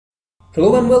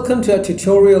Hello and welcome to a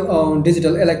tutorial on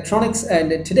digital electronics,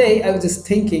 and today I was just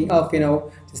thinking of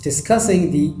just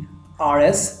discussing the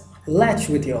R-S latch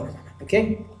with you.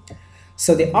 Okay,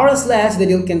 so the R-S latch that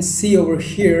you can see over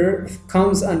here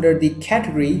comes under the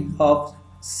category of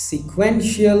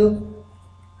sequential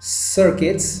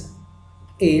circuits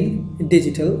in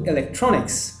digital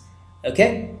electronics.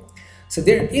 Okay, so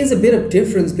there is a bit of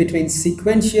difference between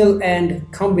sequential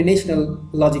and combinational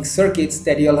logic circuits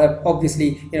that you'll have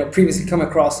obviously previously come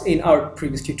across in our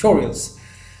previous tutorials.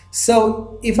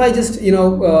 So if I just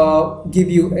give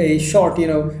you a short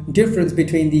difference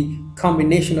between the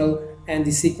combinational and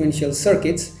the sequential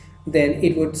circuits, then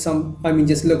it would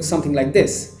just look something like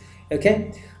this.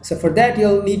 Okay, so for that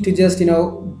you'll need to just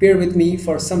bear with me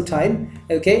for some time,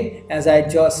 okay, as I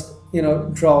just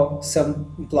draw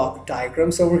some block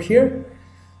diagrams over here.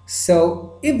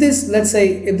 So if this, let's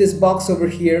say, if this box over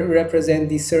here represent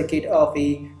the circuit of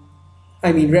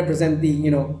represent the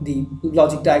the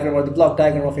logic diagram or the block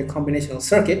diagram of a combinational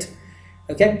circuit.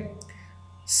 Okay,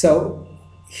 so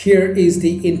here is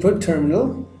the input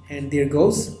terminal, and there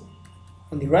goes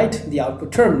on the right the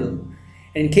output terminal.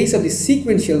 And in case of the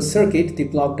sequential circuit, the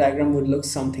block diagram would look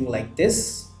something like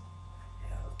this.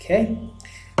 Okay,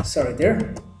 sorry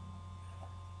there.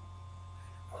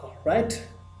 Right,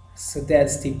 so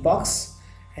that's the box,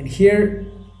 and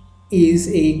here is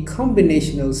a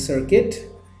combinational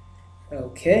circuit,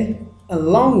 okay,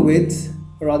 along with,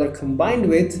 or rather combined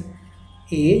with,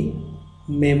 a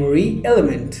memory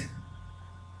element.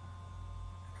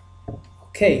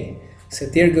 Okay, so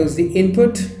there goes the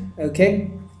input,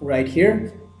 okay, right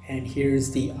here, and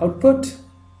here's the output,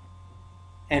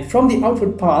 and from the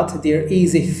output path there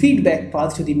is a feedback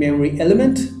path to the memory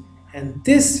element. And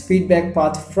this feedback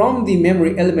path from the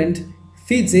memory element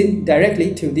feeds in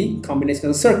directly to the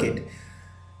combinational circuit.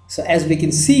 So as we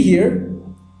can see here,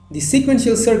 the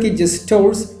sequential circuit just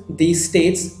stores the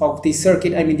states of the circuit,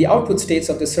 the output states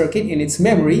of the circuit in its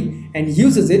memory, and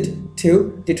uses it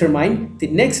to determine the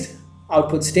next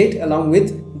output state along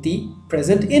with the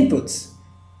present inputs.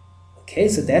 Okay,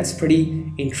 so that's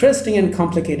pretty interesting and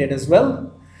complicated as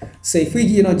well. So if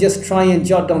we just try and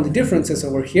jot down the differences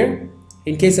over here.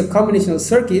 In case of combinational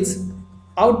circuits,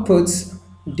 outputs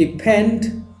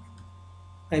depend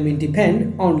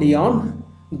only on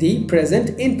the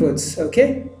present inputs,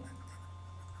 okay?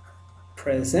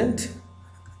 Present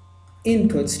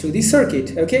inputs to the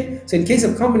circuit, okay? So in case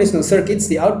of combinational circuits,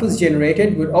 the outputs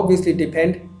generated would obviously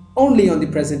depend only on the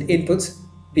present inputs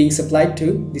being supplied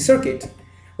to the circuit.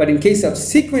 But in case of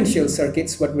sequential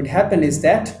circuits, what would happen is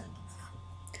that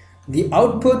the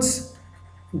outputs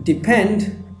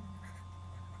depend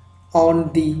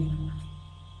on the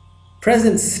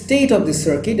present state of the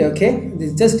circuit. Okay,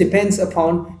 this just depends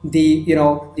upon the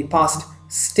the past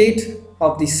state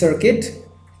of the circuit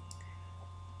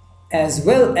as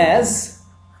well as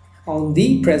on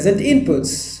the present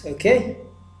inputs. Okay,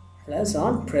 as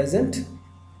on present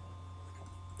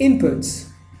inputs.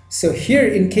 So here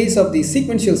in case of the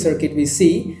sequential circuit, we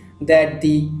see that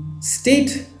the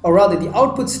state, or rather the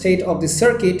output state of the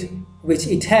circuit which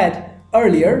it had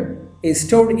earlier, is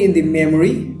stored in the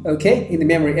memory, okay, in the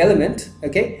memory element.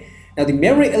 Okay, now the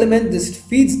memory element just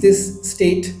feeds this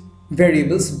state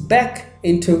variables back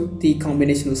into the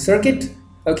combinational circuit,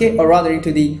 okay, or rather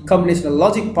into the combinational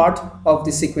logic part of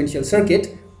the sequential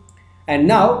circuit. And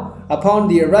now upon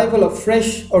the arrival of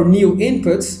fresh or new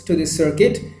inputs to the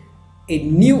circuit, a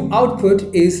new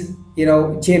output is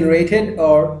generated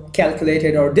or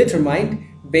calculated or determined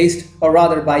based, or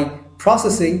rather by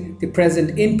processing the present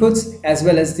inputs as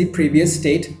well as the previous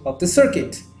state of the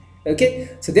circuit. Okay,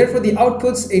 so therefore the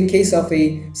outputs in case of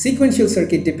a sequential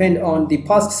circuit depend on the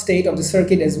past state of the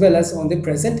circuit as well as on the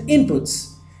present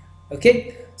inputs.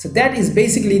 Okay, so that is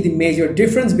basically the major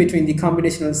difference between the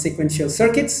combinational and sequential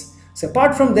circuits. So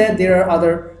apart from that, there are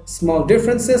other small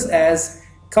differences, as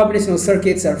combinational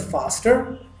circuits are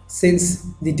faster, since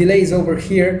the delays over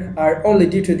here are only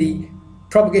due to the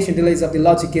propagation delays of the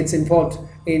logic gates involved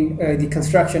in the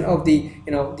construction of the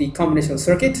the combinational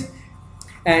circuit.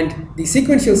 And the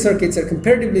sequential circuits are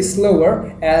comparatively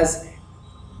slower, as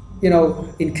there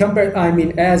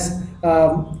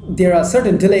are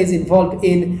certain delays involved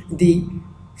in the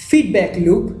feedback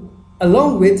loop,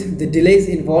 along with the delays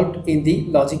involved in the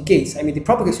logic gates, the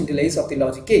propagation delays of the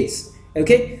logic gates.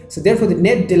 Okay, so therefore the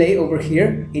net delay over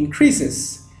here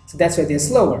increases, so that's why they're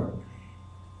slower.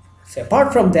 So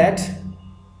apart from that,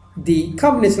 the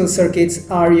combinational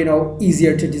circuits are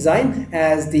easier to design,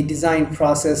 as the design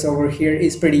process over here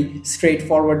is pretty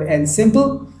straightforward and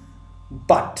simple.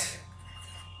 But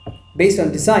based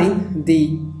on design,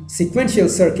 the sequential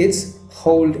circuits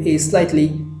hold a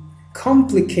slightly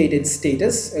complicated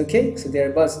status. Okay, so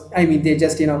they're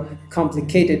just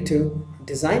complicated to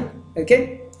design.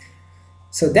 Okay,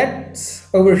 so that's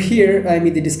over here.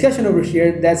 The discussion over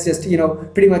here, that's just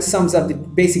pretty much sums up the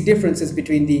basic differences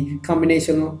between the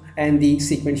combinational and the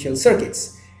sequential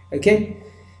circuits. Okay,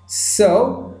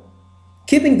 so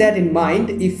keeping that in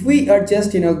mind, if we are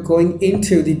just going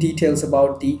into the details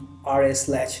about the R-S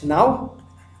latch now.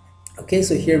 Okay,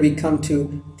 so here we come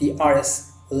to the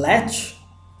R-S latch.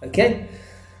 Okay,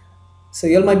 so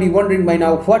you all might be wondering by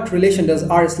now, what relation does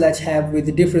R-S latch have with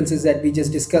the differences that we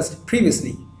just discussed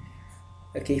previously?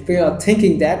 Okay, if you are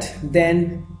thinking that,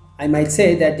 then I might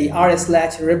say that the R-S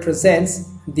latch represents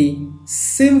the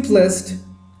simplest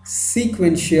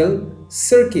sequential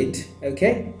circuit.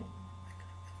 Okay,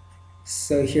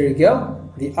 so here you go.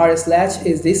 The R-S latch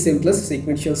is the simplest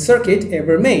sequential circuit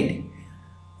ever made.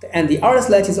 And the R-S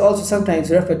latch is also sometimes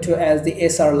referred to as the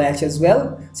SR latch as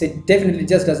well. So it definitely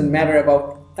just doesn't matter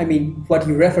about, what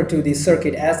you refer to the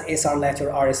circuit as, SR latch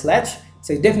or R-S latch.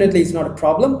 So definitely it's not a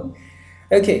problem.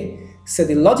 Okay, so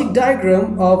the logic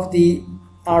diagram of the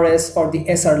R-S or the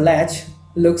SR latch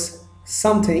looks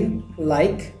something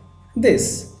like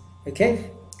this.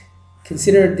 Okay,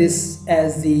 consider this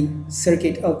as the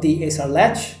circuit of the SR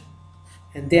latch,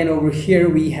 and then over here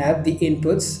we have the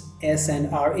inputs, S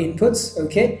and R inputs.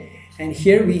 Okay, and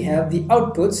here we have the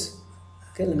outputs.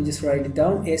 Okay, let me just write it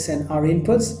down, S and R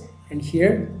inputs, and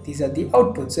here these are the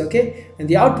outputs. Okay, and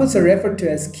the outputs are referred to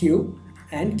as Q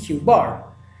and Q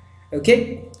bar.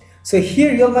 Okay, so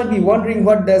here you might be wondering,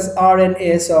 what does R and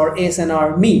S or S and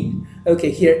R mean? Okay,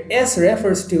 here S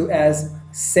refers to as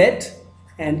set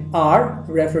and R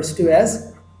refers to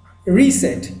as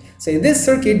reset. So in this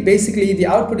circuit, basically the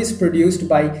output is produced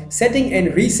by setting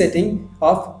and resetting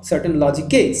of certain logic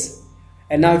gates.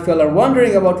 And now if you all are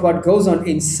wondering about what goes on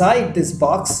inside this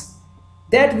box,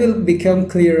 that will become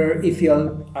clearer if you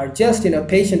all are just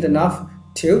patient enough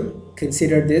to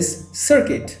consider this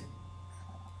circuit.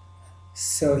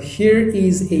 So here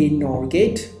is a NOR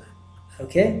gate,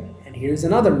 okay, and here's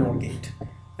another NOR gate.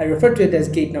 I refer to it as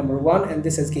gate number 1 and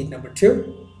this as gate number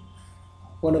 2.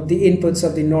 One of the inputs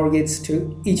of the NOR gates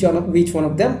to each one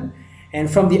of them,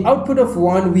 and from the output of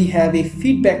 1 we have a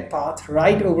feedback path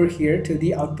right over here to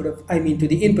the output of to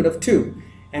the input of 2,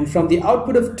 and from the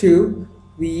output of 2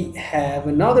 we have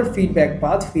another feedback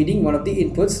path feeding one of the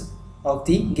inputs of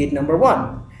the gate number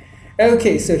 1.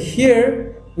 Okay, so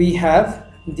here we have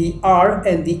the R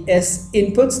and the S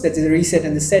inputs, that is the reset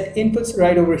and the set inputs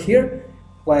right over here,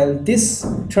 while this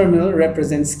terminal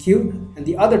represents Q and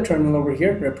the other terminal over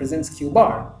here represents Q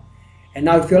bar. And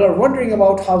now if you all are wondering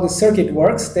about how the circuit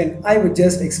works, then I would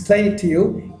just explain it to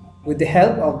you with the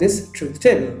help of this truth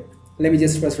table. Let me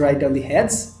just first write down the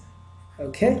heads.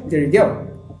 Okay, there you go.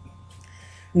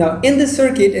 Now in this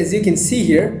circuit, as you can see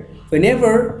here,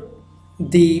 whenever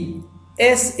the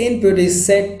S input is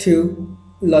set to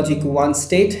logic 1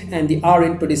 state and the R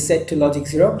input is set to logic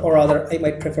 0, or rather I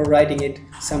might prefer writing it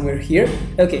somewhere here.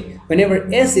 Okay,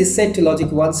 whenever S is set to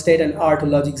logic 1 state and R to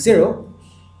logic 0,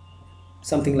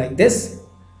 something like this,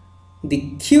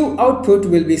 the Q output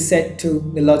will be set to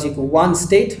the logic 1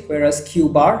 state, whereas Q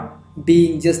bar,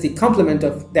 being just the complement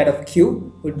of that of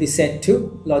Q, would be set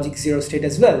to logic 0 state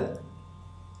as well.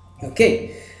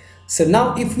 Okay, so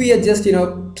now if we are just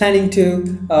planning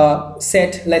to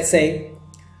set, let's say,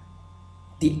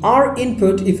 the R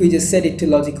input, if we just set it to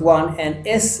logic 1, and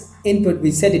S input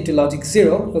we set it to logic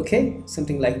 0, okay,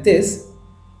 something like this,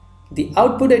 the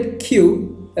output at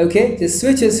Q, okay, just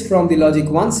switches from the logic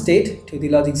 1 state to the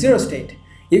logic 0 state.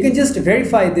 You can just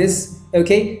verify this,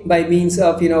 okay, by means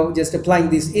of just applying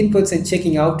these inputs and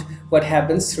checking out what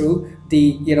happens through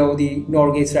the the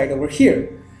NOR gates right over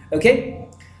here. Okay,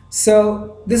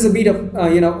 so this is a bit of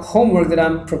homework that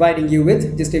I'm providing you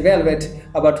with. Just evaluate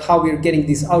about how we're getting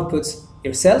these outputs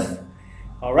yourself.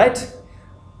 All right,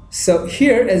 so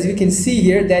here, as we can see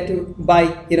here, that by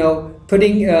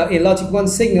putting a logic 1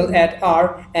 signal at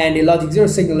R and a logic 0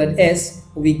 signal at S,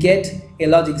 we get a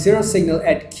logic 0 signal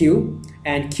at Q,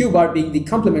 and Q bar, being the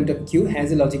complement of Q,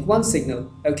 has a logic 1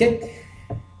 signal. Okay,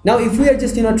 now if we are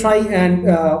just try and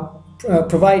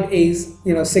provide a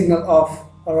signal of,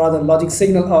 or rather logic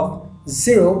signal of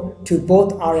 0 to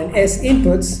both R and S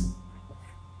inputs,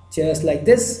 just like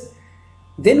this,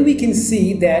 then we can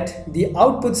see that the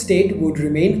output state would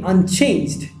remain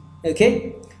unchanged.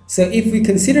 Okay, so if we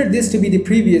consider this to be the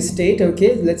previous state,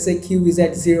 okay, let's say Q is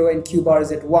at 0 and Q bar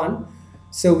is at 1,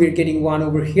 so we're getting 1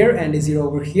 over here and a 0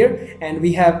 over here, and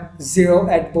we have 0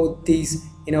 at both these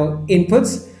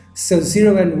inputs. So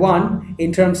 0 and 1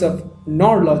 in terms of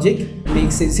NOR logic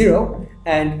makes a 0,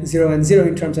 and 0 and 0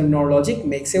 in terms of NOR logic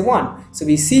makes a 1. So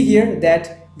we see here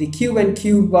that the Q and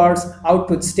Q bars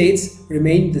output states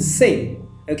remain the same.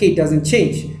 Okay, it doesn't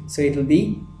change, so it will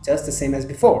be just the same as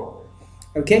before.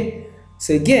 Okay,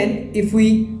 so again, if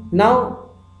we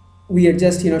are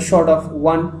just short of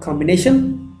one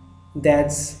combination,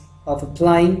 that's of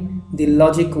applying the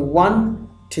logic 1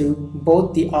 to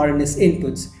both the R and S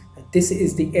inputs. This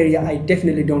is the area I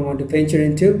definitely don't want to venture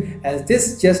into, as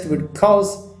this just would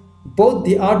cause both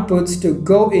the outputs to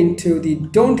go into the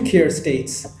don't care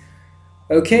states.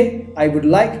 Okay, I would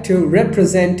like to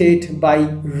represent it by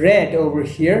red over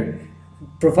here.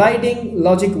 Providing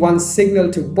logic 1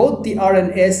 signal to both the R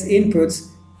and S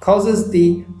inputs causes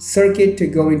the circuit to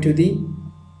go into the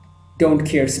don't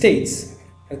care states.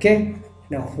 Okay,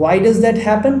 now why does that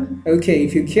happen? Okay,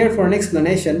 if you care for an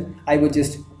explanation, I would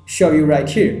just show you right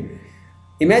here.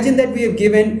 Imagine that we have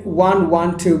given 1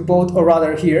 1 to both, or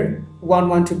rather here 1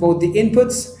 1 to both the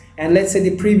inputs, and let's say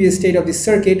the previous state of the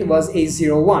circuit was a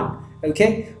 0 1.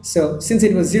 Okay, so since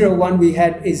it was 0 1, we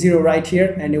had a 0 right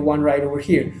here and a 1 right over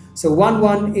here. So 1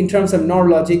 1 in terms of NOR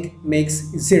logic makes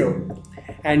 0,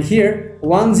 and here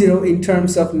 1 0 in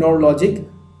terms of NOR logic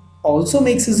also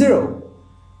makes 0.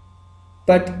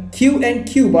 But Q and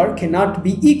Q bar cannot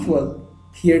be equal.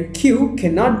 Here Q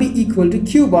cannot be equal to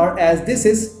Q bar, as this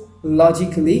is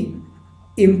logically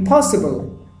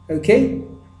impossible. Okay,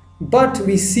 but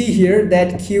we see here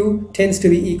that Q tends to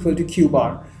be equal to Q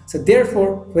bar. So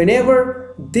therefore,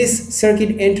 whenever this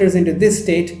circuit enters into this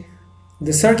state,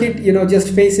 the circuit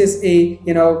just faces a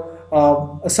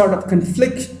a sort of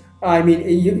conflict. I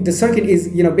mean, the circuit is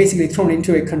basically thrown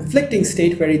into a conflicting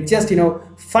state where it just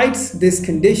fights this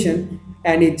condition,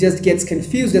 and it just gets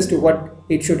confused as to what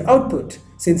it should output,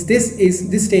 since this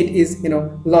state is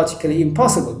logically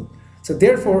impossible. So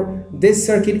therefore, this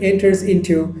circuit enters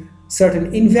into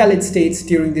certain invalid states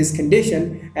during this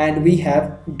condition, and we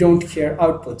have don't care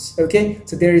outputs. Okay,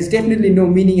 so there is definitely no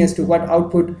meaning as to what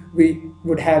output we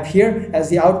would have here, as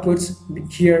the outputs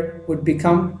here would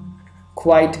become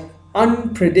quite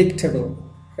unpredictable.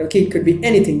 Okay, it could be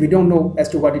anything, we don't know as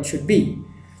to what it should be.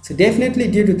 So definitely,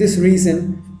 due to this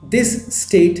reason, this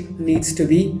state needs to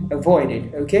be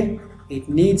avoided. Okay, it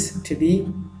needs to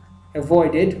be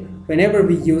avoided whenever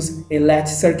we use a latch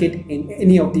circuit in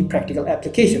any of the practical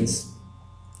applications.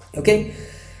 Okay,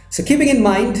 so keeping in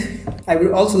mind, I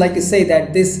would also like to say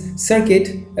that this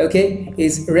circuit, okay,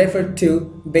 is referred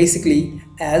to basically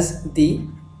as the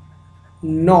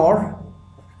NOR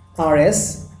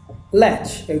RS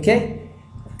latch. Okay,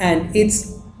 and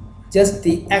it's just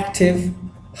the active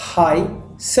high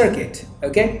circuit.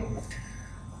 Okay,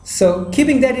 so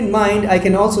keeping that in mind, I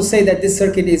can also say that this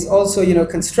circuit is also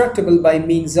constructible by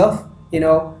means of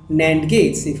NAND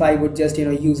gates. If I would just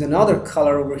use another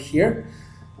color over here,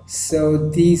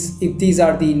 so if these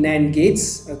are the NAND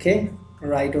gates, okay,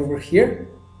 right over here,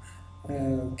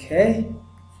 okay,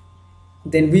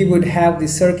 then we would have the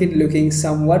circuit looking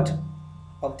somewhat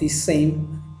of the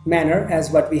same manner as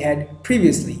what we had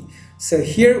previously. So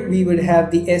here we would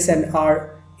have the S and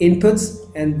R inputs,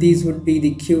 and these would be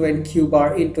the Q and Q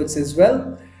bar inputs as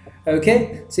well.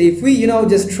 Okay, so if we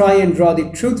just try and draw the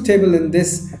truth table in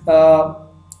this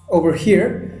over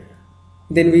here,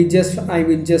 then I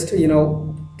will just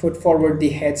put forward the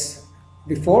heads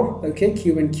before. Okay,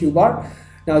 Q and Q bar.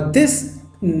 Now this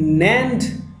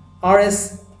Nand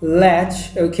Rs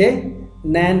Latch, okay,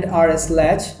 Nand Rs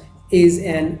Latch is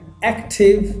an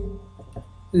active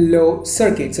low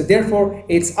circuit, so therefore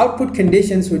its output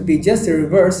conditions would be just the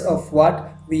reverse of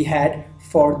what we had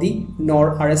for the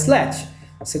NOR RS latch.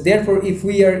 So therefore, if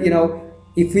we are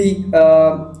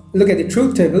look at the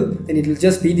truth table, then it will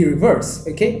just be the reverse.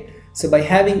 Okay, so by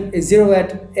having a 0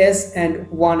 at S and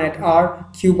 1 at R,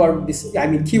 Q bar would be,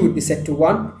 Q would be set to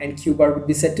 1 and Q bar would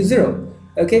be set to 0.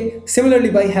 Okay, similarly,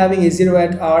 by having a 0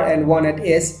 at R and 1 at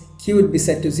S, Q would be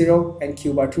set to 0 and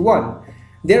Q bar to 1.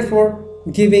 Therefore,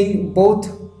 giving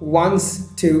both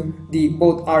ones to the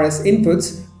both RS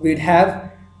inputs, we'd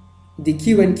have the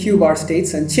Q and Q bar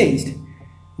states unchanged.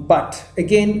 But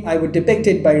again, I would depict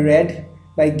it by red.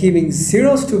 By giving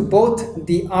zeros to both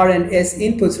the R and S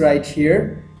inputs right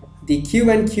here, the Q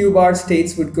and Q bar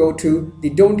states would go to the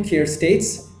don't care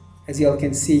states, as you all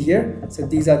can see here. So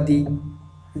these are the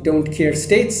don't care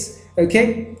states.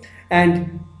 Okay,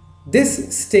 and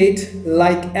this state,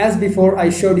 like as before I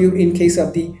showed you in case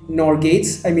of the NOR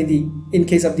gates, in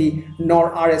case of the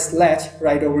NOR RS latch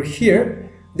right over here,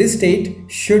 this state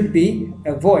should be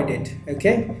avoided.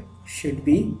 Okay, should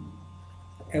be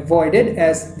avoided,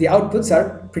 as the outputs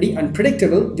are pretty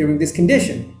unpredictable during this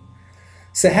condition.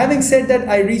 So having said that,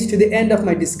 I reached to the end of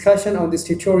my discussion on this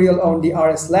tutorial on the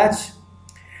RS latch,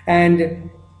 and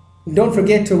Don't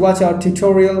forget to watch our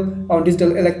tutorial on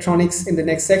digital electronics in the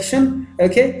next section.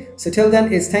 Okay, so till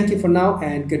then, is thank you for now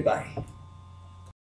and goodbye.